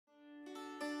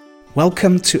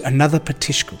Welcome to another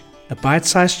Patishku, a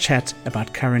bite-sized chat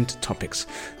about current topics.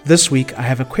 This week I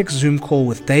have a quick Zoom call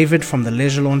with David from the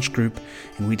Leisure Launch Group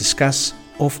and we discuss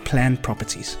off-plan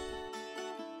properties.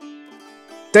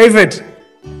 David,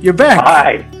 you're back.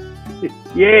 Hi.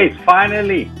 Yes,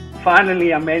 finally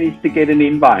I managed to get an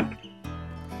invite.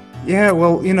 Yeah,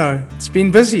 well, it's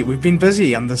been busy. We've been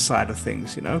busy on this side of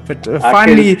things, but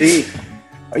finally...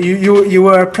 You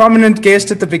were a prominent guest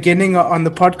at the beginning on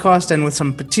the podcast and with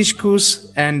some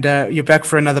Patishkus, and you're back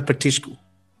for another Patishku.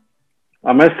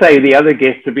 I must say the other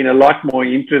guests have been a lot more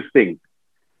interesting.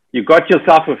 You got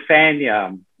yourself a fan here.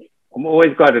 I'm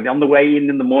always got it. On the way in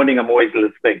the morning, I'm always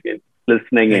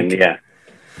listening in. Yeah.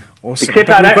 Awesome. Except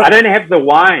I don't have the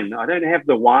wine. I don't have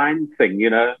the wine thing,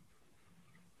 Roy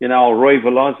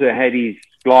Veloso had his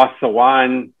glass of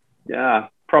wine. Yeah,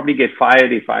 probably get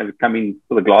fired if I was coming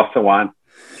with a glass of wine.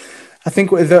 I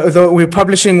think we're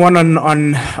publishing one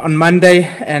on Monday,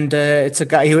 and it's a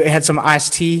guy who had some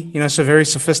iced tea, so very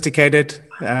sophisticated.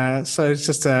 So it's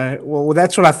just well,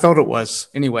 that's what I thought it was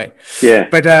anyway. Yeah.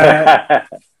 But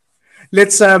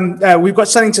let's we've got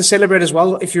something to celebrate as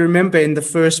well. If you remember, in the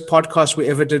first podcast we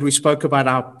ever did, we spoke about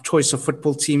our choice of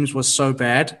football teams was so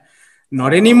bad.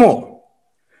 Not anymore.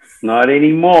 Not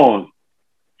anymore.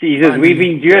 Jesus, we've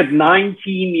endured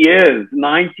 19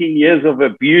 years of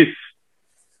abuse.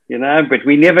 But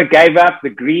we never gave up. The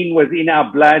green was in our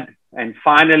blood. And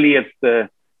finally, it's the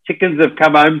chickens have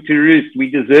come home to roost. We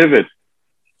deserve it.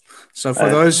 So for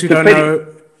those who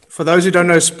don't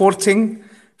know, Sporting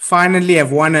finally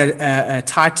have won a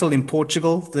title in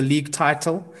Portugal, the league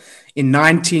title, in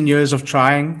 19 years of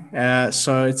trying.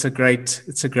 So it's a great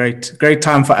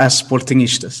time for us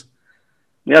Sportingistas.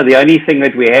 Yeah, the only thing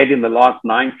that we had in the last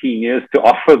 19 years to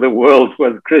offer the world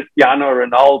was Cristiano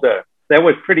Ronaldo. That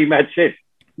was pretty much it.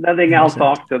 Nothing else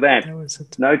after that.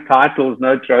 No titles,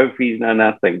 no trophies, no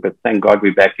nothing. But thank God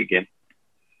we're back again.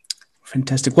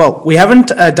 Fantastic. Well, we haven't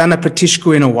done a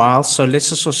Patishku in a while, so let's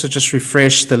just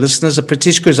refresh the listeners. A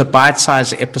Patishku is a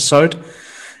bite-sized episode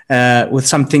with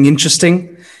something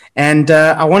interesting. And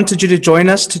I wanted you to join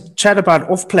us to chat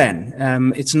about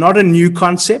off-plan. It's not a new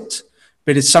concept,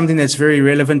 but it's something that's very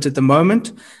relevant at the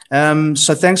moment.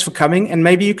 So thanks for coming. And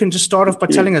maybe you can just start off by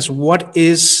telling us, what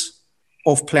is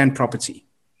off-plan property?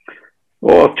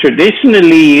 Well,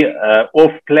 traditionally,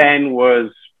 off-plan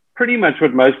was pretty much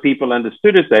what most people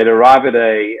understood it. They'd arrive at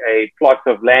a plot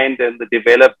of land and the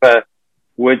developer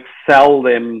would sell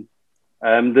them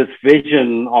this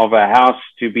vision of a house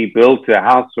to be built, a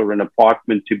house or an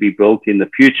apartment to be built in the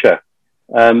future.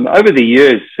 Over the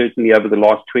years, certainly over the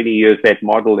last 20 years, that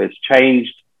model has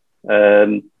changed.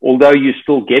 Although you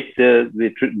still get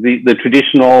the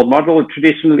traditional model,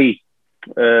 traditionally,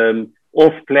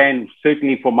 off-plan,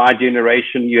 certainly for my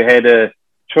generation, you had a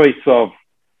choice of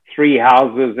 3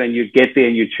 houses and you'd get there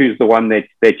and you choose the one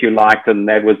that you liked and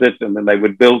that was it. And then they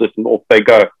would build it and off they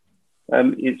go.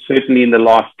 Certainly in the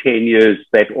last 10 years,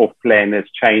 that off-plan has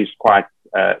changed quite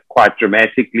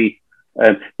dramatically.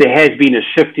 There has been a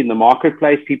shift in the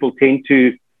marketplace. People tend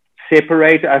to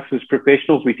separate us as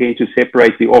professionals. We tend to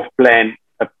separate the off-plan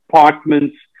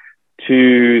apartments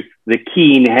to the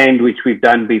key in hand, which we've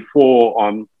done before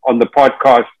on the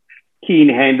podcast. Key in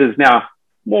hand is now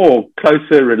more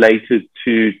closer related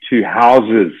to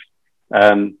houses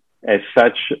as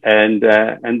such, and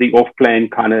the off-plan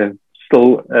kind of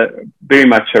still very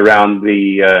much around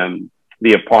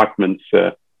the apartments.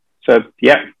 So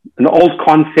yeah, an old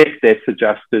concept that's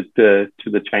adjusted to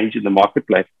the change in the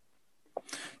marketplace.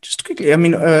 Just quickly,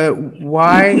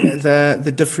 why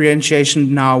the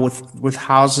differentiation now with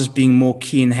houses being more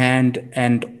key in hand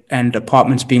and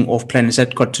apartments being off plan? Has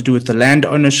that got to do with the land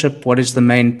ownership? What is the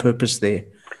main purpose there?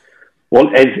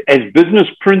 Well, as business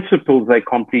principles, they're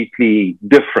completely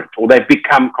different, or they've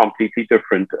become completely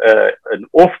different. An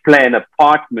off-plan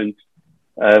apartment,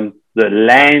 the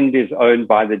land is owned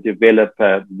by the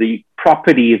developer. The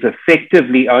property is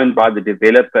effectively owned by the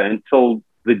developer until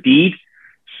the deed.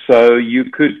 So you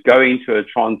could go into a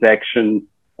transaction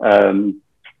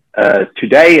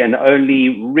today and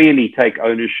only really take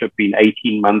ownership in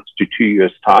 18 months to 2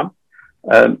 years' time.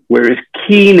 Whereas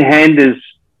key in hand is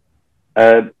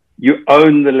you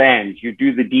own the land. You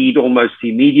do the deed almost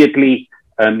immediately.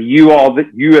 You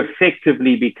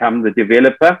effectively become the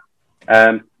developer.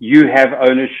 You have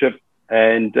ownership,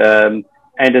 and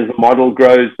as the model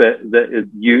grows,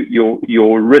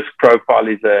 your risk profile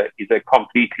is a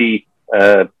completely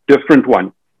different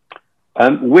one.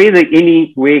 Where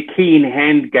key in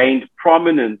hand gained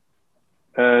prominence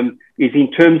is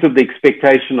in terms of the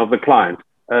expectation of the client.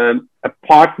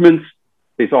 Apartments,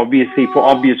 there's obviously, for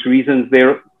obvious reasons,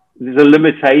 there's a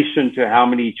limitation to how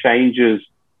many changes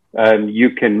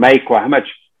you can make, or how much,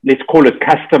 let's call it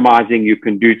customizing, you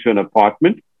can do to an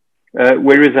apartment.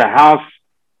 Whereas a house,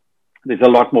 there's a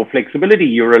lot more flexibility.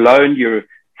 You're alone, you're a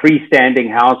freestanding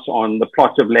house on the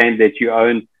plot of land that you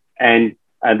own, and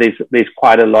there's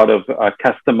quite a lot of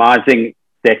customizing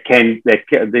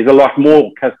there's a lot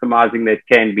more customizing that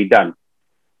can be done.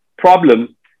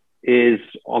 Problem is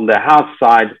on the house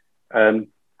side,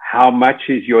 how much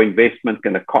is your investment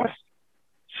going to cost?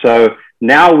 So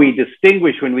now we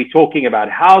distinguish when we're talking about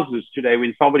houses today,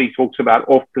 when somebody talks about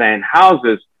off-plan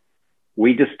houses,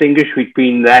 we distinguish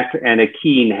between that and a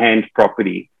key-in-hand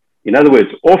property. In other words,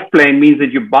 off-plan means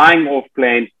that you're buying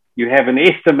off-plan, you have an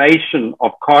estimation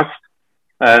of cost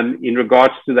in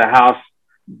regards to the house,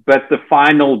 but the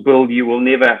final bill you will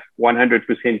never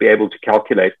 100% be able to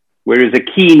calculate. Whereas a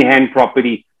key-in-hand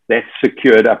property, that's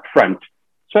secured up front.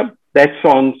 So that's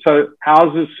on. So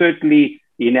houses, certainly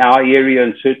in our area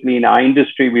and certainly in our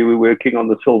industry, we were working on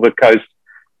the Silver Coast,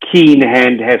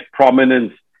 key-in-hand has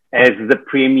prominence as the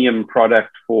premium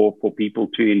product for people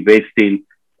to invest in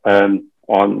on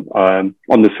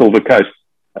the Silver Coast.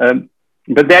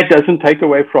 But that doesn't take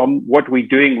away from what we're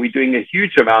doing. We're doing a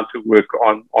huge amount of work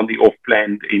on the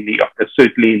off-plan,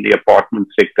 certainly in the apartment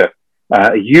sector.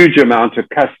 A huge amount of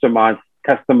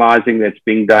customizing that's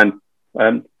being done.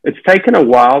 It's taken a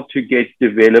while to get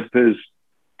developers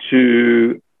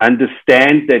to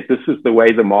understand that this is the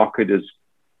way the market has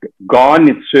gone.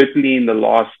 It's certainly in the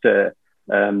last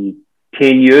 10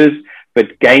 years,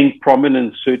 but gained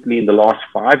prominence certainly in the last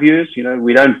 5 years. You know,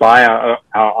 we don't buy our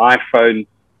iPhone.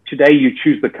 Today, you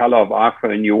choose the color of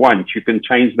iPhone you want. You can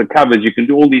change the covers. You can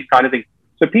do all these kind of things.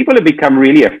 So people have become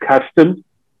really accustomed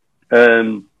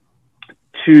to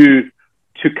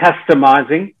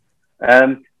customizing.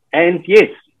 And yes,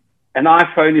 an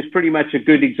iPhone is pretty much a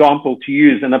good example to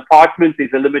use. An apartment,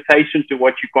 there's a limitation to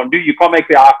what you can do. You can't make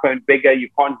the iPhone bigger. You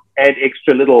can't add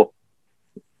extra little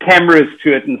cameras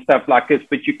to it and stuff like this,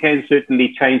 but you can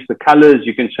certainly change the colors.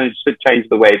 You can change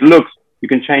the way it looks. You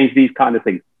can change these kind of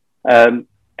things.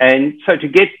 And so to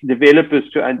get developers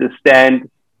to understand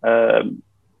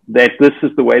that this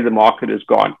is the way the market has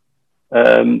gone.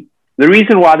 The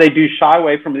reason why they do shy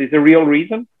away from it is a real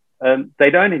reason.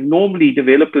 Normally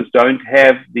developers don't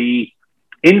have the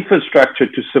infrastructure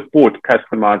to support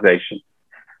customization.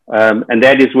 And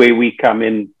that is where we come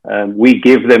in. We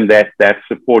give them that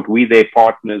support. We their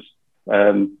partners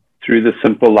through the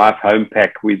Simple Life Home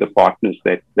Pack. We're the partners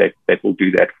that will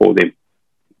do that for them.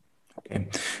 Okay.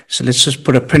 So let's just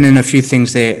put a pin in a few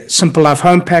things there. Simple Life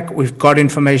Home Pack, we've got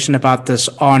information about this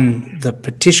on the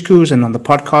Patishkus and on the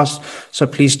podcast. So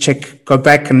please go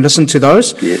back and listen to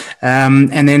those. Yes.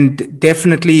 And then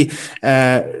definitely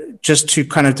just to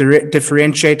kind of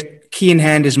differentiate, Key in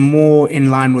Hand is more in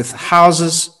line with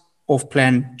houses,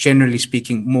 off-plan, generally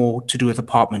speaking, more to do with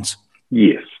apartments.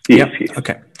 Yes.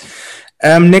 Okay.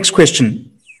 Next question.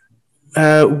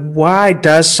 Why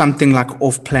does something like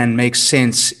off-plan make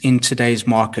sense in today's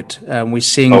market? We're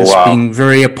seeing this being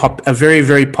a very,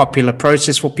 very popular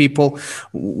process for people.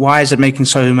 Why is it making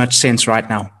so much sense right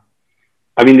now?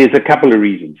 I mean, there's a couple of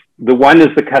reasons. The one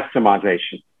is the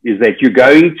customization, is that you're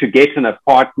going to get an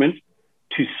apartment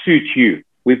to suit you.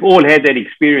 We've all had that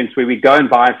experience where we go and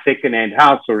buy a second-hand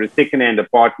house or a second-hand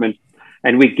apartment,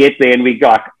 and we get there and we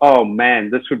go, oh man,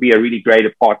 this would be a really great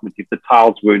apartment if the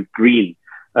tiles weren't green.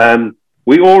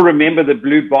 We all remember the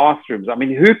blue bathrooms. I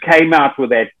mean, who came out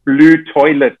with that blue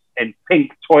toilet and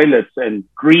pink toilets and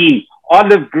green,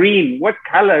 olive green? What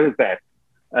color is that?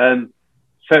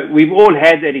 So we've all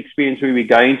had that experience where we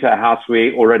go into a house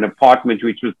or an apartment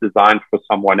which was designed for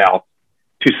someone else,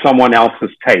 to someone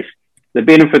else's taste. The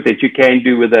benefit that you can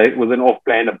do with an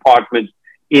off-plan apartment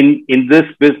in this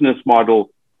business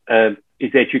model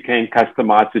is that you can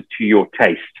customize it to your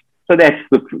taste. So that's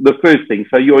the first thing.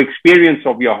 So your experience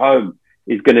of your home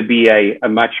is going to be a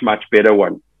much, much better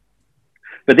one.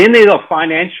 But then there are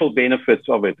financial benefits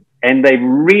of it, and they're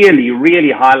really,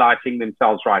 really highlighting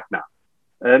themselves right now.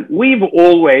 We've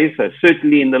always,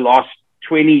 certainly in the last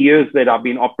 20 years that I've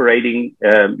been operating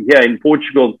here in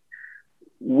Portugal,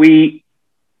 the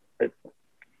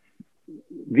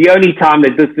only time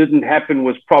that this didn't happen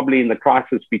was probably in the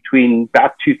crisis between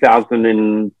about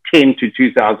 2010 to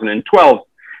 2012.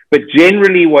 But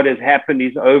generally what has happened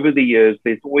is over the years,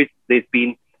 there's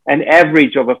been an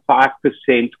average of a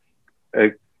 5%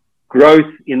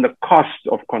 growth in the cost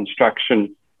of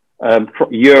construction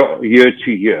year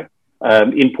to year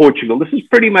in Portugal. This has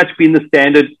pretty much been the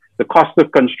standard. The cost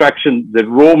of construction, the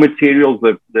raw materials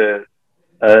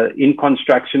in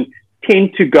construction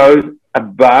tend to go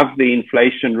above the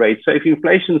inflation rate. So if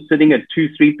inflation is sitting at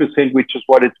 2-3%, which is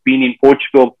what it's been in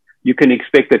Portugal, you can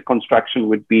expect that construction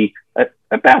would be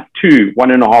about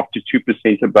 1.5% to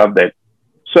 2% above that.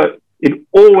 So it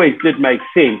always did make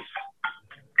sense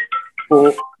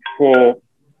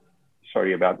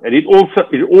sorry about that. It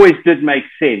always did make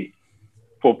sense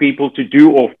for people to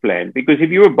do off plan, because if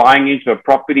you were buying into a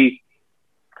property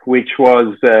which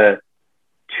was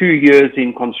 2 years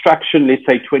in construction, let's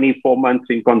say 24 months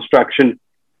in construction,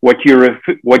 what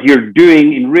you're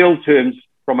doing in real terms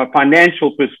from a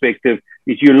financial perspective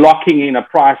is you're locking in a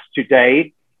price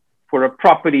today for a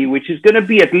property which is going to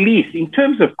be, at least in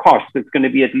terms of cost, it's going to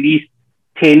be at least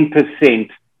 10%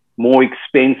 more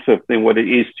expensive than what it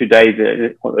is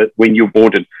today when you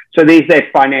bought it. So there's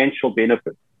that financial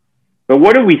benefit. But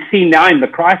what do we see now in the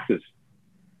crisis,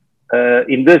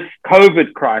 in this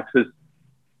COVID crisis,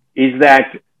 is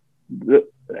that,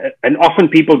 and often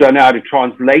people don't know how to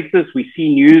translate this. We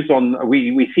see news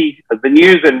we see the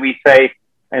news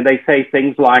and they say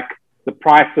things like the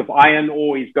price of iron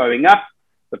ore is going up,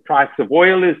 the price of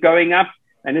oil is going up,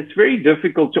 and it's very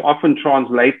difficult to often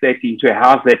translate that into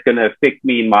how's that going to affect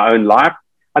me in my own life.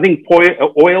 I think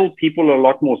oil, people are a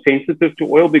lot more sensitive to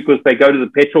oil because they go to the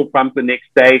petrol pump the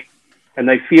next day and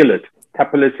they feel it, a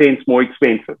couple of cents more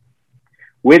expensive.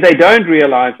 Where they don't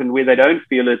realize and where they don't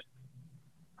feel it,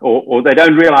 or they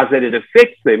don't realize that it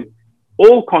affects them,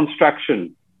 all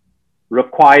construction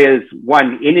requires,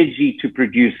 one, energy to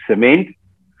produce cement.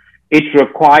 It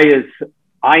requires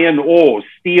iron ore,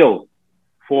 steel,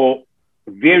 for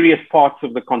various parts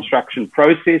of the construction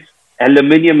process.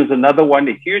 Aluminium is another one.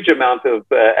 A huge amount of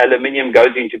aluminium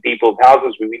goes into people's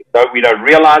houses. We don't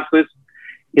realize this.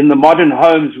 In the modern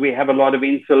homes, we have a lot of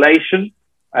insulation.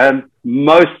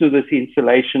 Most of this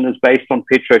insulation is based on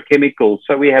petrochemicals.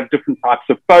 So we have different types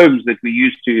of foams that we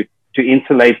use to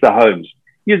insulate the homes.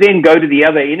 You then go to the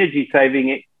other energy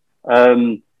saving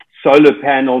solar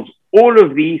panels. All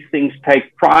of these things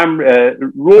take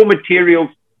raw materials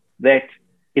that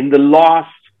in the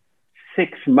last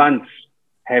 6 months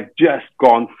have just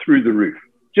gone through the roof,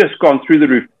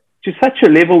 to such a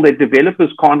level that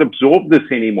developers can't absorb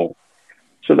this anymore.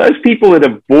 So those people that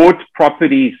have bought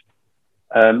properties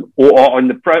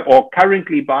or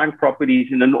currently buying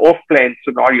properties in an off-plan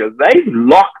scenario, they've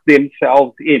locked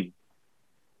themselves in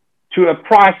to a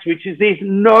price which is, there's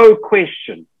no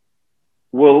question,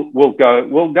 will go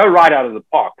right out of the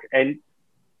park. And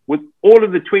with all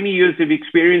of the 20 years of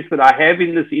experience that I have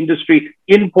in this industry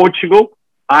in Portugal,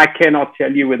 I cannot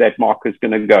tell you where that market is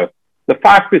going to go. The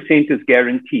 5% is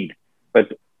guaranteed,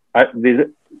 but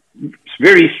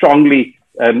very strongly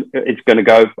it's going to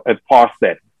go past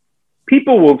that.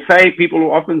 People will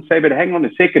often say, but hang on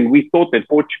a second, we thought that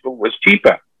Portugal was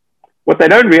cheaper. What they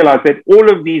don't realize is that all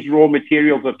of these raw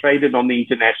materials are traded on the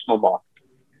international market.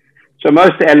 So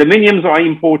most aluminiums are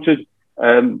imported.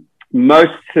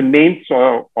 Most cements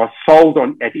are sold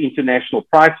at international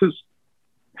prices.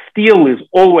 Steel is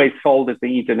always sold at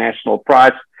the international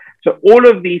price. So all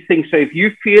of these things, so if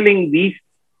you're feeling these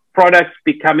products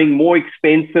becoming more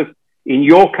expensive in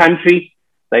your country,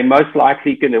 they most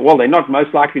likely they're not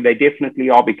most likely, they definitely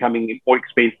are becoming more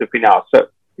expensive in ours. So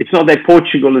it's not that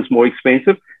Portugal is more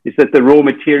expensive, it's that the raw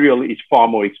material is far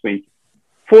more expensive.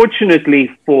 Fortunately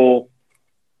for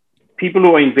people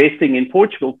who are investing in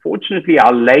Portugal, fortunately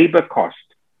our labor cost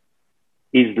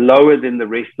is lower than the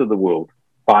rest of the world,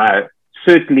 by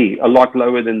certainly a lot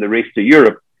lower than the rest of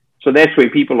Europe. So that's where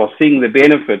people are seeing the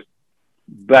benefit.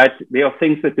 But there are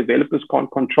things that developers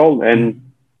can't control,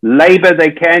 and labor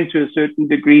they can to a certain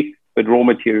degree, but raw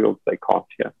materials they can't.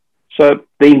 Yeah. So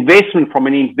the investment, from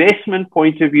an investment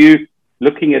point of view,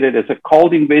 looking at it as a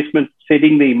cold investment,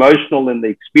 setting the emotional and the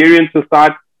experience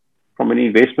aside, from an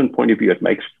investment point of view, it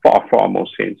makes far, far more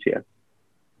sense here.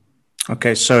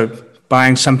 Okay, so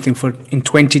buying something in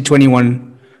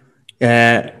 2021,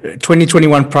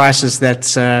 2021 prices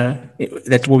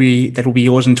that will be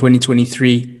yours in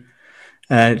 2023.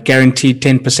 Guaranteed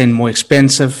 10% more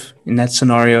expensive in that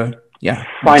scenario. Yeah.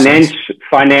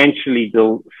 Financially,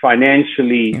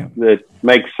 yeah. That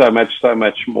makes so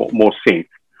much more sense.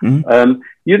 Mm-hmm.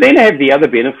 You then have the other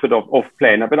benefit of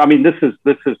off-plan. But I mean, this is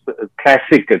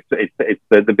classic. It's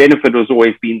the benefit has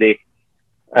always been there.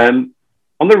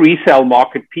 On the resale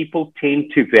market, people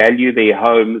tend to value their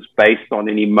homes based on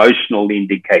an emotional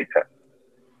indicator.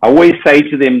 I always say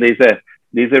to them, there's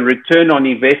a return on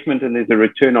investment and there's a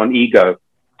return on ego.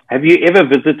 Have you ever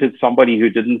visited somebody who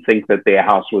didn't think that their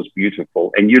house was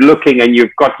beautiful? And you're looking and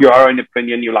you've got your own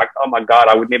opinion. You're like, oh my God,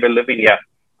 I would never live in here.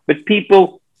 But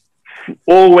people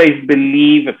always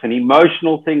believe it's an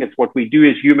emotional thing. It's what we do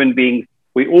as human beings.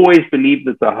 We always believe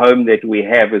that the home that we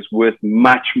have is worth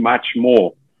much, much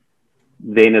more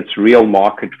than its real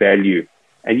market value.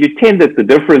 And you tend that the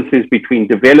difference is between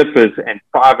developers and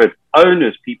private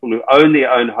owners, people who own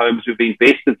their own homes, who've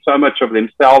invested so much of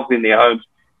themselves in their homes.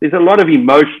 There's a lot of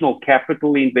emotional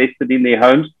capital invested in their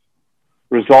homes.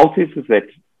 Result is that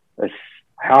a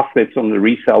house that's on the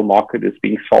resale market is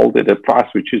being sold at a price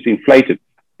which is inflated.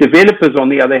 Developers, on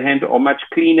the other hand, are much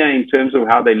cleaner in terms of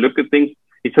how they look at things.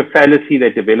 It's a fallacy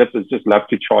that developers just love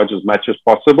to charge as much as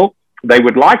possible. They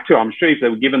would like to, I'm sure, if they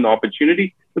were given the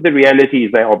opportunity, but the reality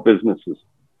is they are businesses.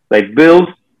 They build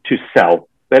to sell.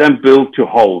 They don't build to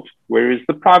hold, whereas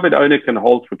the private owner can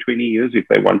hold for 20 years if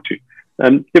they want to.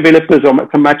 Developers are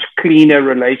a much cleaner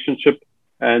relationship,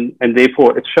 and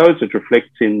therefore it shows, it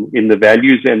reflects in the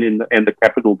values and in the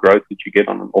capital growth that you get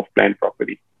on an off-plan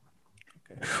property.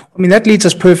 I mean, that leads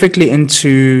us perfectly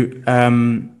into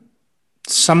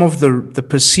some of the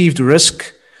perceived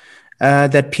risk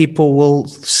that people will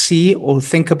see or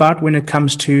think about when it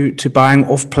comes to buying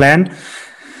off-plan.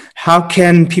 How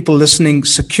can people listening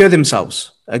secure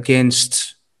themselves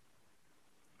against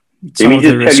some of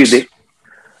the risks? Let me just tell you that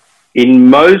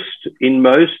in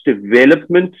most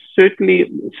developments, certainly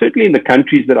in the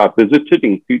countries that I've visited,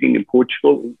 including in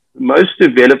Portugal, most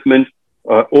development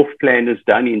off-plan is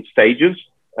done in stages.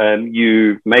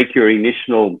 You make your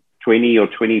initial 20 or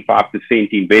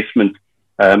 25% investment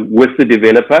with the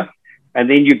developer, and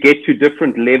then you get to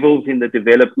different levels in the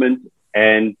development,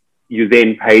 and you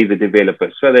then pay the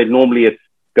developer. So that normally it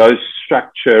goes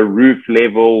structure, roof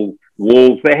level,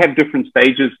 walls. They have different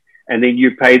stages, and then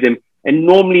you pay them. And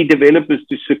normally developers,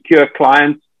 to secure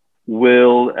clients,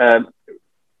 will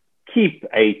keep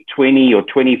a 20 or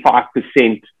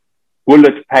 25%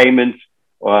 bullet payment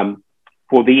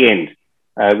for the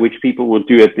end, which people will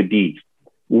do at the deed.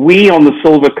 We on the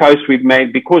Silver Coast, we've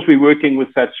made, because we're working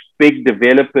with such big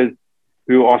developers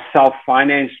who are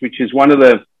self-financed, which is one of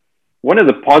the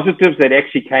positives that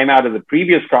actually came out of the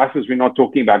previous crisis. We're not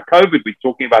talking about COVID, we're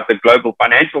talking about the global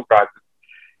financial crisis,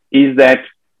 is that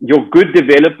your good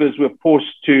developers were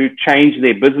forced to change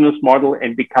their business model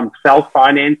and become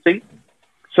self-financing.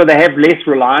 So they have less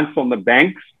reliance on the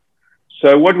banks.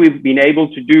 So what we've been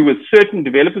able to do with certain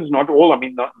developers, not all, I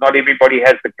mean, not everybody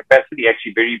has the capacity.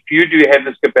 Actually, very few do have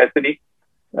this capacity.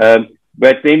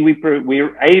 But then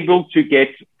we're able to get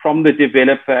from the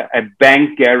developer a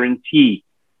bank guarantee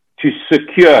to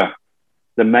secure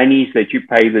the monies that you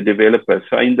pay the developer.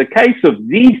 So in the case of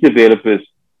these developers,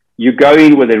 you go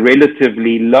in with a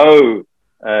relatively low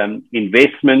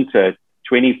investment,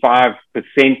 25%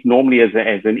 normally as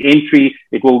an entry.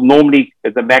 It will normally,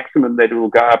 as a maximum that it will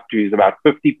go up to is about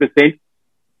 50%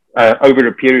 over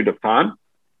a period of time.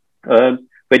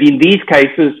 But in these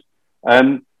cases,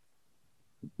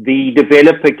 the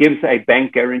developer gives a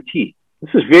bank guarantee.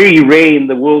 This is very rare in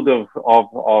the world of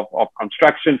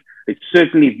construction. It's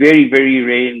certainly very, very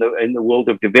rare in the world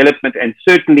of development, and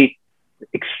certainly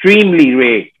extremely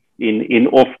rare in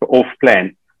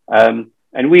off-plan.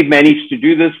 And we've managed to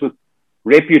do this with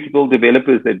reputable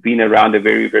developers that have been around a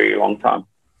very, very long time.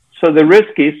 So the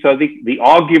risk is, the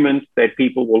argument that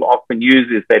people will often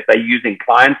use is that they're using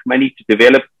clients' money to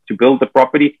build the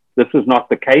property. This is not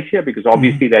the case here, because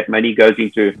obviously that money goes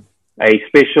into a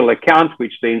special account,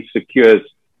 which then secures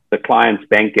the client's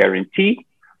bank guarantee.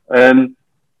 And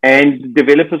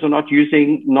developers are not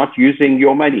using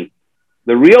your money.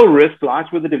 The real risk lies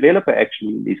with the developer,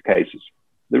 actually, in these cases.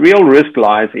 The real risk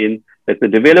lies in that the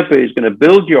developer is going to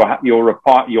build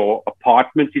your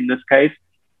apartment, in this case,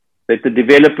 that the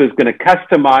developer is going to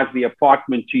customize the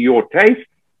apartment to your taste,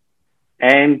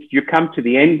 and you come to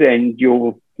the end and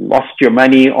you've lost your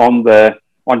money on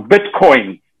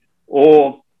Bitcoin,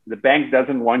 or the bank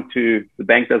doesn't want to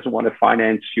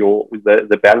finance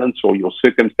the balance, or your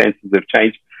circumstances have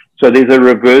changed. So there's a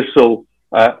reversal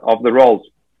of the roles.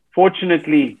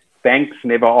 Fortunately, banks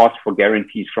never ask for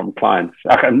guarantees from clients.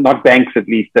 Not banks, at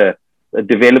least.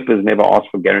 Developers never ask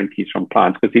for guarantees from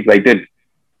clients, because if they did,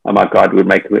 oh my God, it would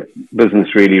make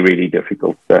business really, really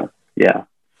difficult. So, yeah.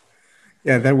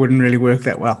 Yeah, that wouldn't really work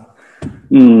that well.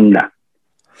 No.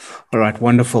 All right,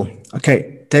 wonderful.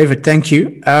 Okay, David, thank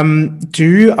you. I'm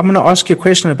going to ask you a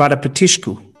question about a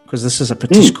petisco, because this is a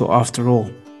petisco after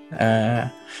all.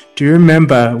 Do you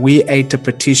remember we ate a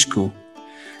petisco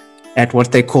at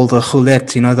what they call the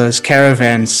roulette, those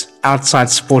caravans outside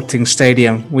Sporting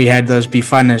Stadium? We had those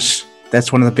bifanas.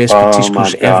 That's one of the best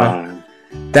petiscos ever.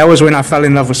 That was when I fell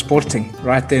in love with Sporting,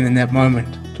 right then in that moment.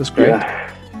 It was great.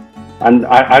 Yeah. And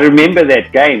I remember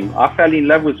that game. I fell in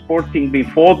love with Sporting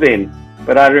before then,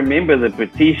 but I remember the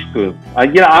petisco.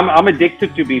 I'm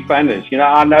addicted to bifanas.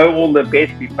 I know all the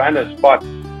best bifana spots.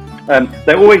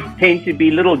 They always tend to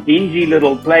be little dingy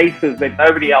little places that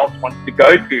nobody else wants to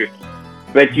go to.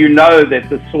 but you know that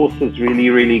the sauce is really,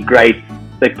 really great.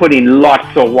 They put in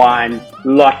lots of wine,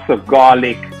 lots of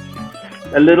garlic,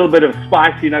 a little bit of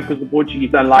spice, because the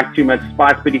Portuguese don't like too much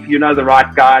spice, but if you know the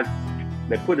right guys,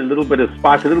 they put a little bit of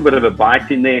spice, a little bit of a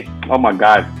bite in there. Oh my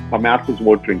God, my mouth is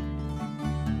watering.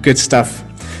 Good stuff.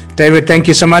 David, thank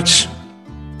you so much.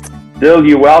 Bill,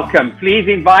 you're welcome. Please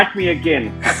invite me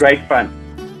again. Great fun.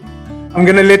 I'm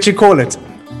going to let you call it.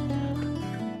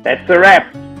 That's a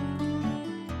wrap.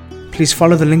 Please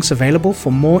follow the links available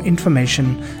for more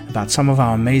information about some of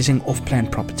our amazing off-plan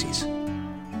properties.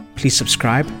 Please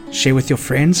subscribe, share with your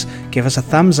friends, give us a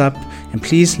thumbs up, and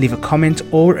please leave a comment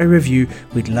or a review.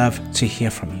 We'd love to hear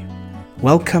from you.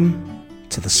 Welcome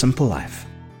to The Simple Life.